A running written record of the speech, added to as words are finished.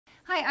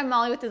Hi, I'm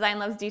Molly with Design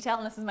Loves Detail,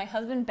 and this is my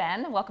husband,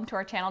 Ben. Welcome to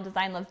our channel,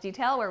 Design Loves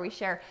Detail, where we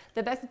share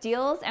the best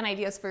deals and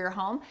ideas for your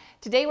home.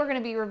 Today, we're gonna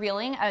be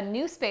revealing a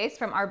new space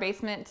from our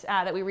basement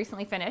that we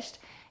recently finished,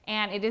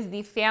 and it is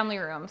the family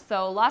room.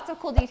 So lots of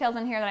cool details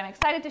in here that I'm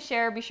excited to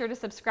share. Be sure to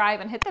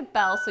subscribe and hit the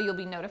bell so you'll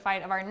be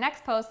notified of our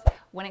next post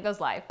when it goes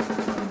live.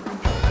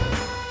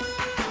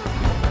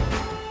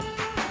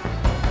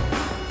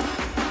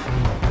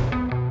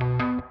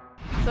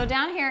 So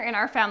down here in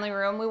our family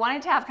room, we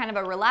wanted to have kind of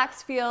a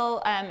relaxed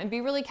feel and be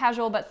really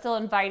casual, but still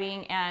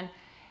inviting and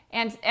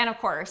of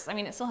course, I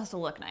mean, it still has to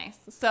look nice.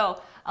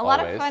 So a lot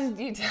of fun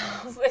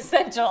details,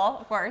 essential,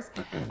 of course.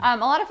 A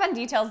lot of fun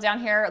details down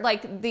here,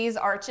 like these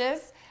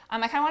arches. I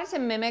kind of wanted to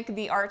mimic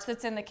the arch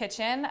that's in the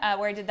kitchen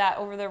where I did that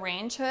over the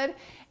range hood.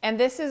 And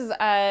this is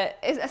a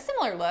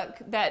similar look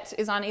that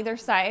is on either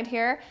side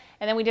here.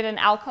 And then we did an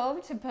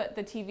alcove to put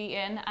the TV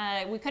in.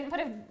 We couldn't put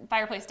a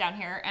fireplace down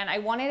here, and I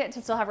wanted it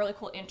to still have really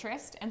cool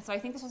interest. And so I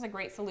think this was a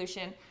great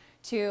solution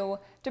to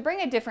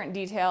bring a different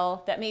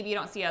detail that maybe you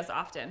don't see as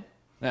often.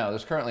 Now,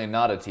 there's currently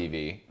not a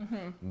TV,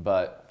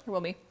 but there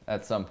will be.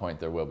 At some point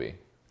there will be.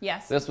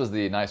 Yes. This was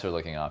the nicer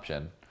looking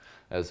option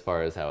as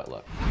far as how it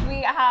looked.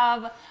 We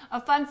have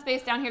a fun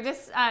space down here.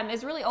 This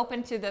is really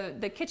open to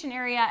the kitchen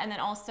area, and then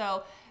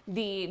also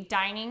the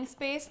dining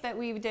space that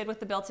we did with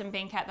the built-in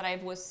banquette that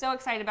I was so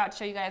excited about to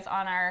show you guys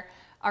on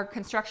our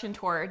construction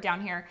tour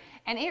down here.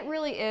 And it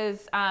really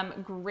is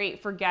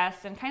great for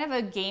guests and kind of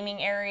a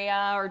gaming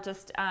area, or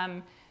just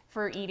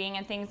for eating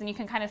and things, and you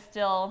can kind of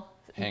still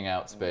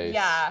hangout space.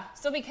 Yeah,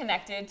 still be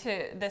connected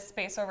to this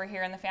space over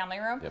here in the family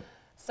room. Yep.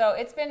 So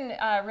it's been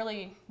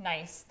really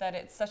nice that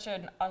it's such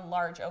a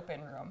large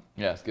open room.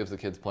 Yes, gives the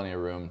kids plenty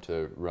of room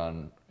to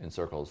run in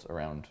circles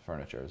around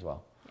furniture as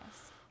well.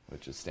 Yes.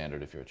 Which is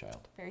standard if you're a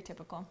child. Very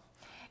typical.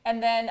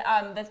 And then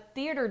the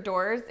theater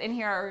doors in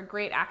here are a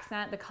great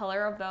accent. The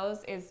color of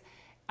those is,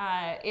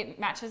 it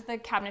matches the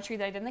cabinetry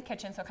that I did in the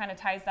kitchen, so it kind of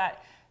ties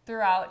that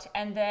throughout.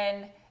 And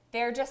then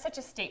they're just such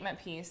a statement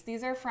piece.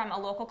 These are from a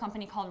local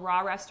company called Raw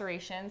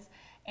Restorations.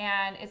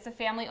 And it's a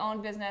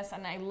family-owned business,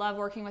 and I love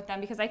working with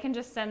them because I can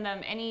just send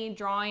them any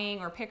drawing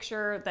or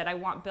picture that I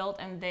want built,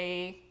 and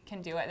they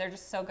can do it. They're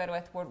just so good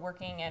with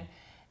woodworking, and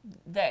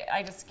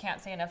I just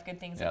can't say enough good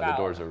things about. Yeah, the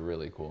doors are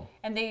really cool.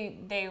 And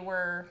they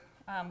were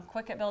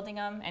quick at building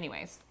them.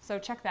 Anyways, so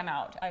check them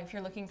out if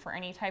you're looking for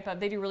any type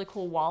of. They do really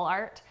cool wall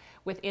art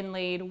with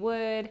inlaid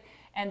wood,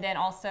 and then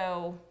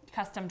also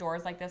custom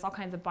doors like this, all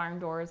kinds of barn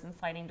doors and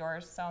sliding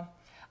doors. So,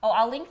 oh,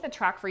 I'll link the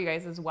track for you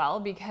guys as well,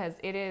 because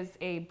it is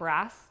a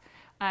brass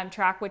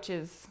track, which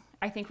is,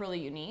 I think, really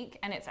unique,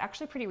 and it's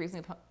actually pretty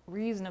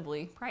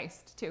reasonably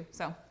priced too,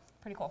 so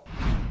pretty cool.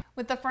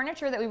 With the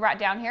furniture that we brought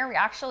down here, we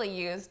actually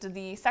used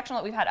the sectional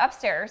that we've had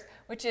upstairs,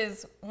 which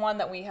is one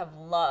that we have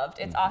loved.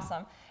 It's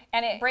awesome,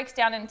 and it breaks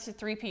down into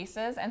 3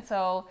 pieces, and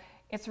so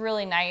it's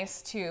really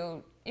nice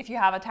to, if you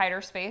have a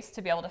tighter space,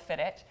 to be able to fit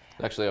it.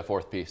 It's actually a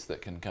 4th piece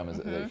that can come as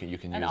you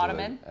can use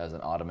it as an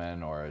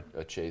ottoman or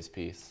a chaise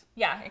piece.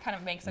 Yeah, it kind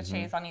of makes a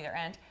chaise on either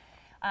end.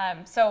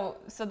 So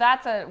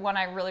that's one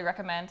I really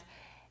recommend.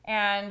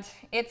 And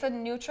it's a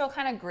neutral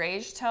kind of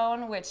grayish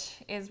tone, which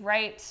is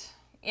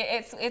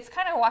it's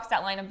kind of walks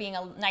that line of being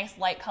a nice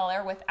light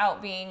color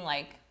without being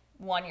like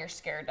one you're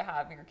scared to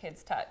have your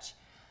kids touch.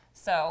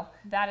 So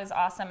that is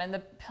awesome. And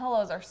the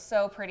pillows are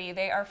so pretty.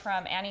 They are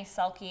from Annie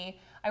Selke.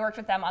 I worked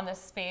with them on this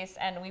space,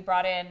 and we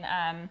brought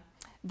in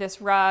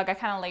this rug. I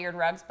kind of layered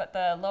rugs, but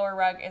the lower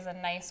rug is a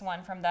nice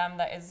one from them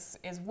that is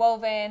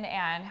woven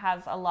and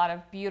has a lot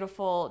of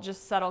beautiful,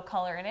 just subtle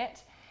color in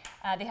it.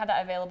 They had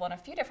that available in a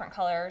few different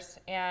colors,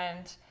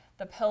 and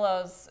the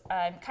pillows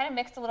kind of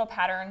mixed a little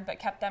pattern, but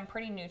kept them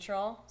pretty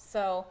neutral.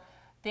 So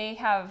they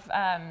have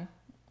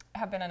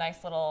been a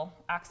nice little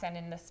accent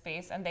in this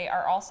space, and they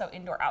are also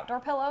indoor-outdoor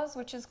pillows,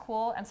 which is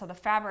cool. And so the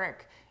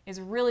fabric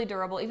is really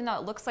durable. Even though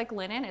it looks like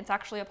linen, it's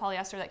actually a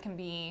polyester that can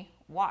be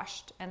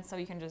washed, and so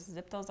you can just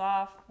zip those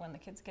off when the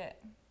kids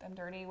get them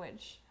dirty,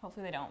 which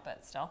hopefully they don't,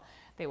 but still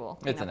they will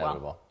clean up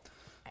inevitable. Well.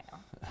 I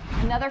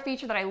know. Another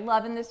feature that I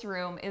love in this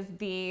room is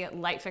the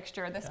light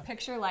fixture. This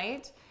picture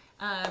light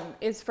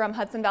is from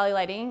Hudson Valley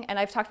Lighting, and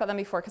I've talked about them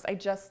before because I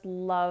just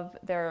love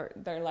their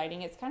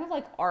lighting. It's kind of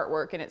like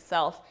artwork in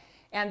itself.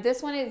 And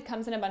this one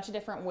comes in a bunch of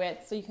different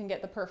widths, so you can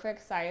get the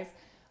perfect size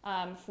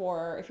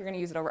for if you're going to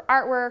use it over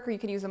artwork, or you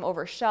can use them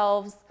over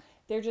shelves.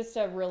 They're just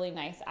a really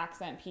nice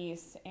accent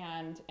piece,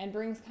 and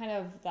brings kind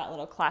of that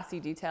little classy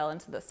detail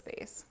into the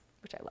space,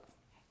 which I love.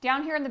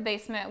 Down here in the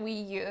basement, we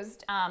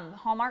used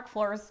Hallmark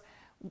floors.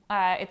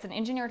 It's an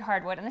engineered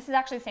hardwood, and this is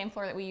actually the same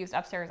floor that we used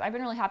upstairs. I've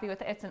been really happy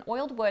with it. It's an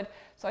oiled wood,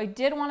 so I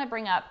did want to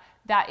bring up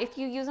that if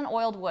you use an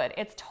oiled wood,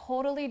 it's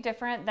totally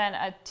different than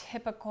a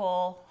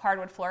typical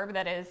hardwood floor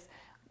that is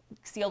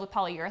sealed with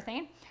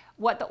polyurethane.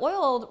 What the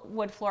oiled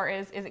wood floor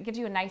is it gives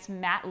you a nice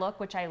matte look,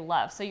 which I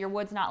love. So your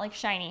wood's not like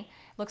shiny.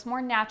 It looks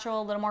more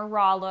natural, a little more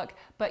raw look,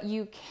 but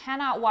you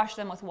cannot wash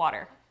them with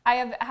water. I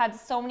have had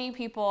so many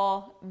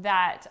people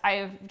that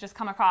I've just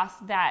come across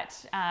that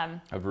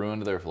have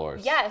ruined their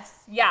floors.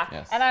 Yes, yeah.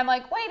 Yes. And I'm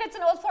like, wait, it's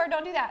an old floor,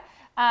 don't do that.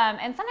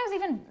 And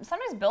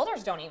sometimes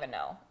builders don't even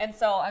know. And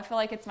so I feel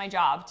like it's my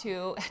job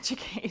to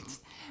educate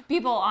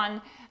people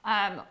on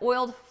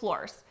oiled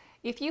floors.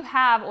 If you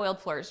have oiled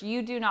floors,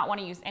 you do not want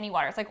to use any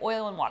water. It's like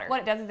oil and water.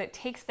 What it does is it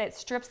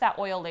strips that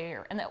oil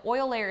layer, and the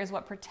oil layer is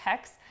what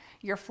protects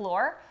your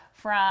floor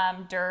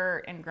from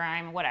dirt and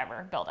grime,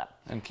 whatever, buildup.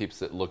 And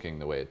keeps it looking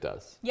the way it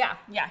does. Yeah,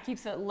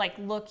 keeps it like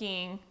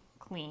looking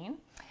clean.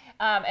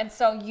 And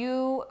so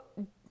you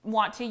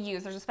want to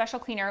use, there's a special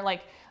cleaner,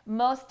 like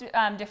most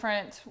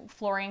different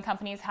flooring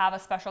companies have a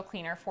special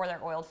cleaner for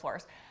their oiled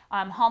floors.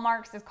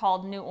 Hallmark's is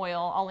called New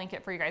Oil. I'll link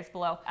it for you guys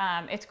below.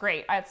 It's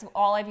great. It's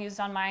all I've used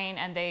on mine,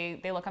 and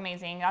they look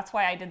amazing. That's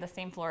why I did the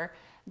same floor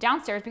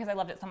downstairs, because I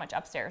loved it so much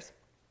upstairs.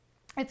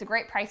 It's a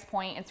great price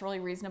point. It's really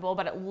reasonable,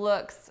 but it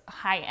looks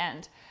high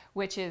end,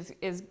 which is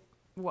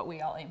what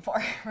we all aim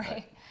for,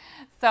 right?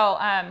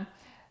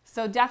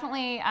 So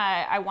definitely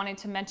I wanted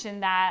to mention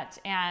that.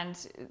 And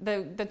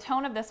the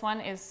tone of this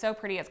one is so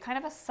pretty. It's kind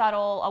of a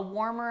subtle, a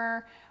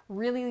warmer,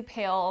 really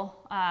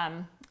pale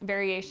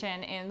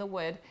variation in the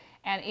wood.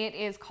 And it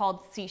is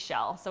called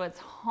Seashell. So it's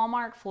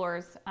Hallmark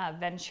Floors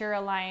Ventura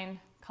line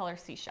color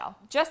Seashell.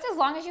 Just as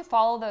long as you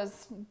follow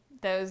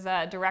those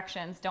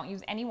directions, don't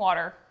use any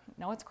water.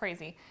 No, it's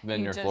crazy.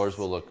 Then your floors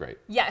will look great.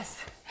 Yes,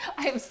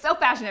 I am so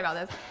passionate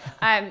about this.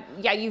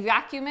 Yeah, you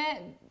vacuum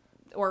it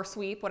or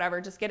sweep,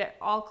 whatever, just get it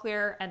all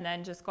clear, and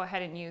then just go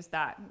ahead and use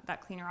that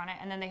cleaner on it.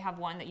 And then they have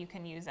one that you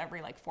can use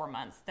every like 4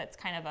 months. That's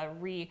kind of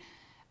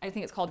I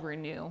think it's called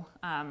Renew,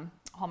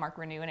 Hallmark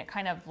Renew, and it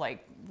kind of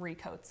like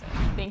recoats it.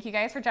 Thank you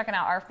guys for checking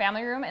out our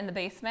family room in the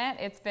basement.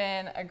 It's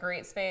been a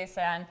great space,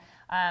 and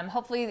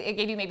hopefully it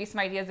gave you maybe some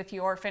ideas if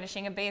you're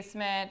finishing a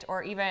basement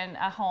or even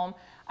a home.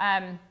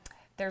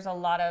 There's a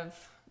lot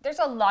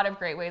of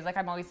great ways, like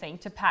I'm always saying,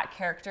 to pack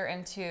character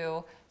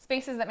into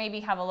spaces that maybe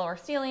have a lower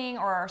ceiling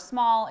or are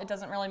small. It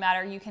doesn't really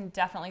matter. You can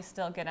definitely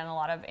still get in a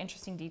lot of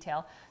interesting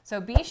detail. So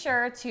be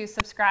sure to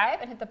subscribe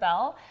and hit the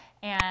bell,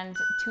 and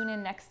tune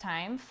in next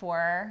time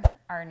for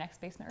our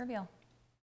next basement reveal.